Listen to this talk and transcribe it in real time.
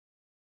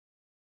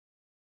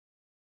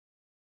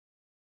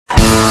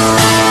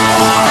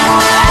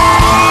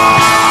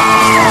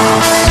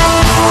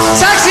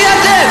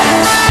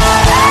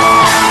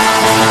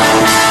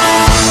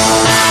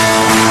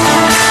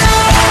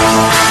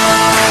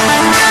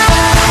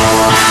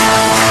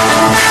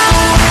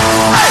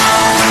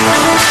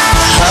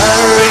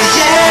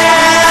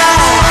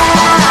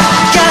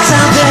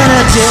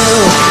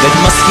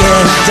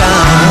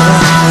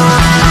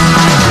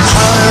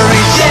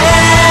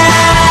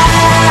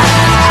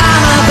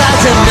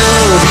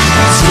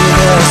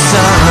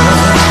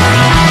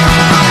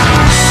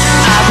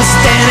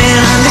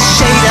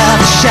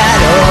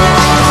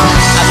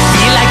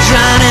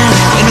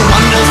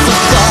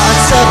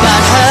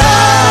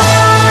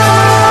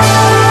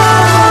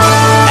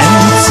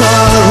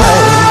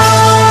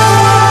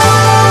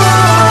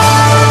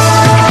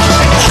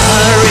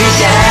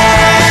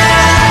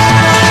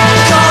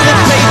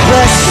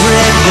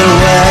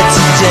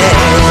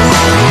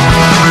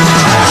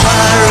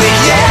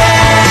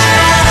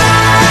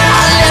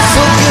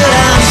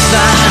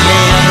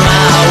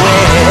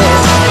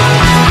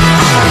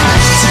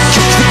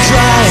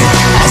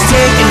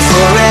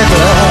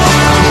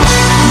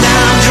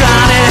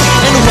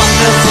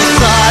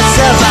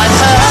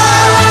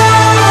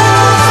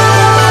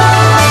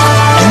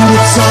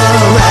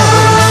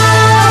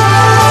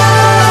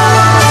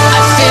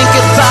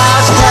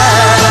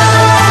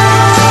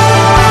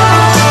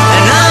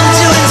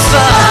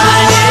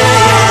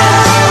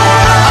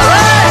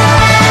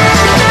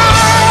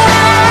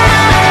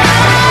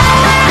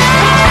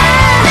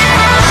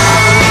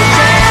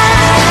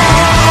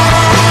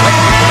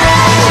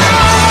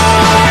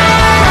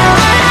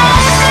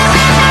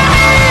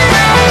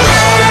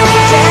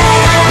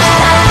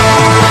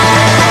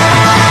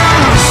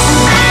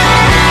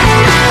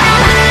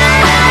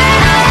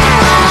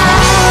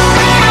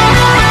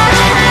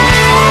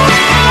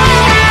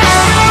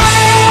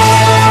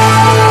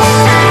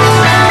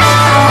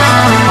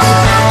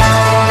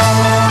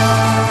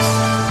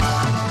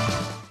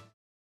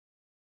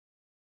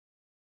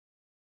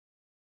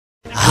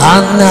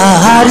Han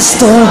hade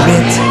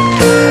stormit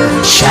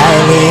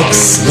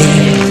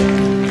kärleksliv.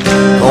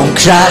 Hon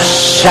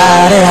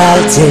kraschade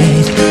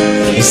alltid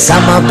i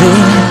samma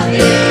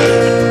bil.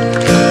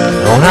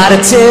 Hon hade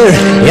tur,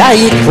 jag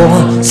gick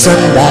på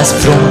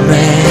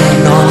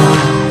söndagspromenad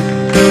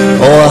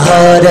och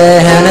hörde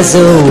hennes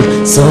ord,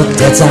 så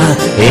detta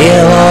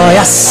är vad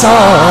jag sa.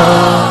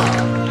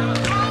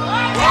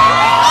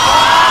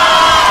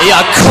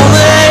 Jag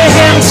kommer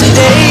hem till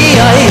dig,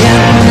 jag är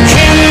en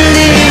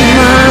händig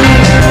man.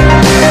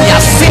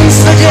 Jag finns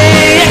för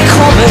dig, jag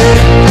kommer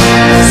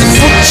så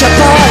fort jag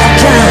bara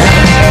kan.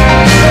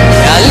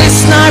 Jag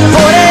lyssnar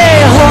på dig,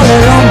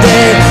 håller om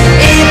dig,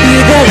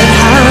 erbjuder en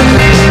hand.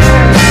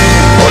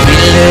 Och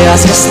vill du jag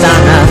ska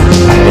stanna,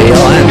 är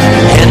jag en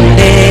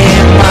händig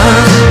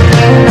man.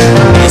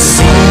 Det är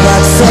synd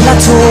att fälla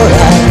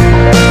tårar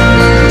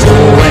på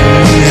en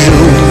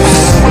ros.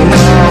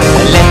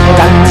 Lätt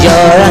att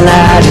göra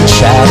när din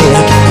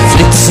kärlek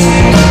flytt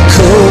sin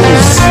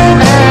kurs.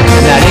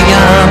 När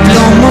inga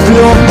blommor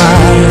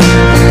blommar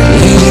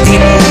i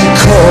din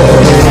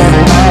korg,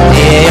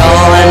 är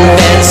jag en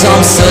vän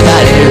som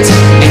suddar ut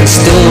min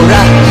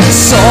stora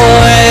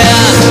sorg.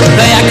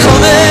 När jag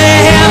kommer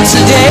hem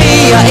till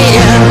dig, jag är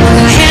en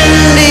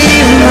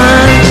händig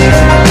man.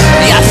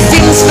 Jag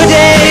finns för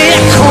dig,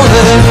 jag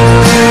kommer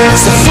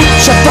så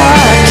fort jag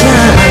bara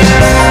kan.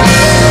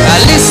 Jag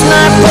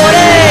lyssnar på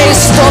dig,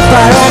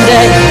 stoppar om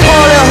dig,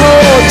 håller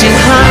hårt din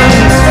hand.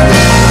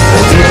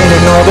 Och vill du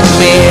något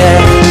mer,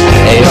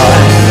 är jag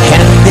en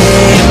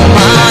händig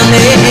man.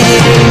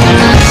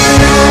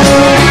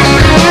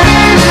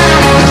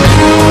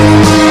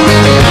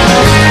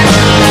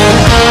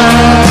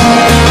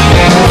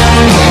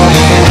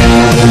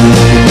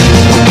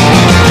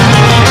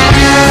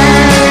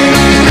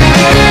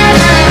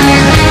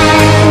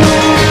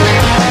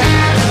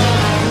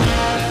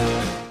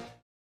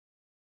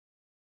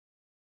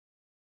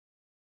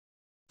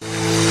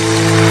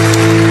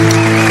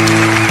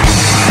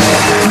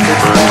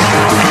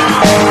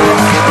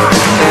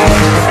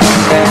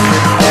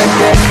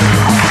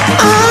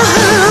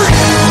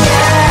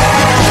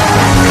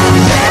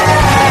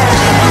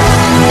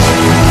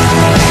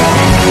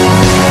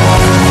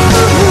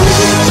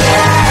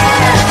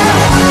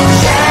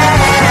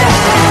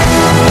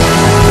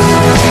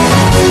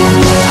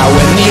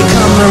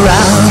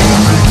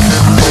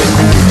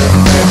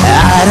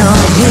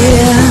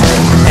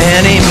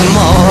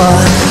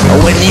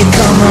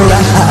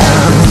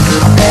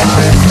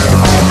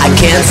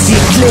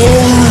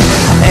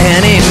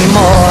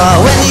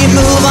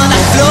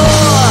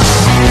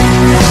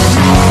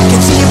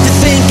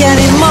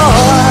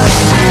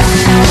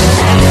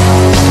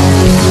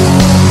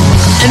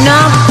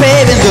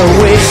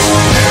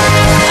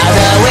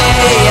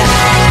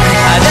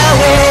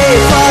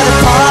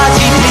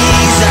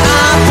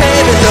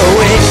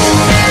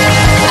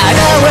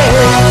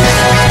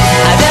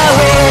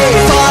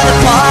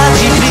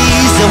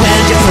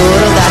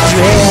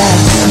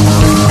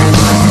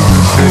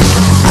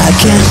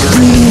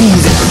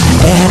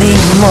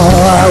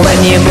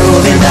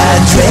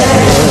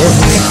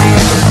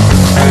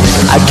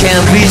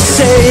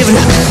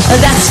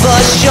 That's for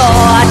sure. I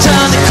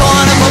turn the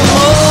corner for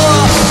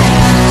more,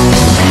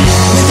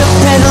 with the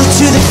pedal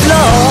to the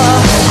floor.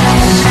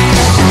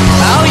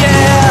 Oh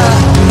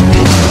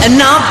yeah, and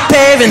I'm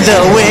paving the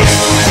way.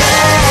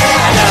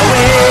 The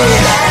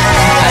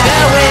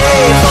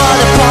way for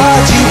the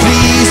party,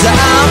 please.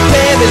 I'm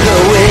paving the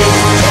way.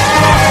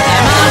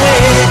 My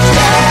way,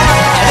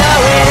 the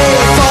way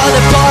for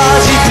the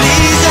party,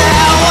 please. I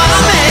wanna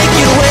make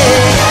it way.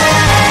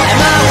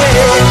 My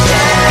way,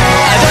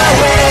 the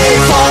way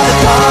for the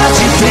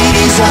party,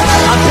 please.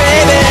 I'm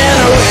paving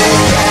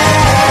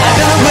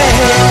the way.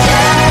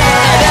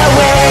 The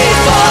way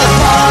for the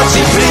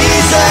party,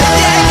 please.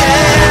 Yeah,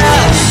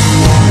 yeah.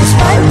 This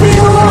might be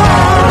the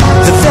one,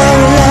 the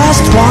very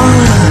last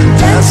one.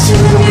 Dance to the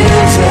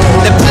music.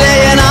 They're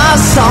playing our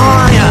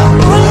song.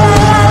 Ooh la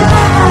la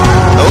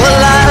la, ooh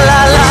la la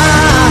la.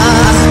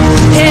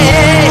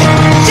 Hey,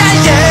 yeah,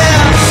 yeah.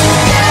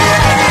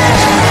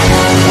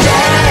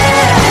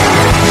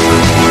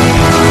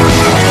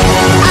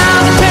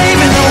 I'm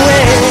paving the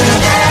way.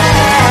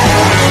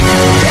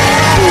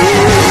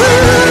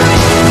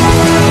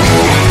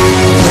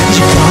 When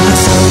you come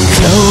so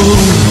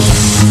close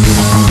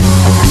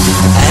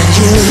and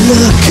you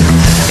look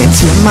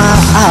into my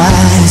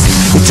eyes,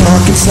 we're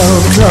talking so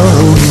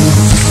close.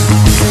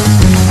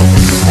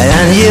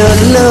 And you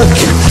look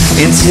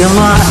into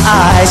my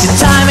eyes, you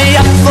tie me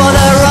up for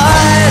the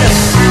ride.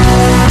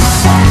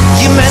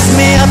 You mess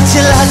me up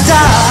till I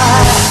die.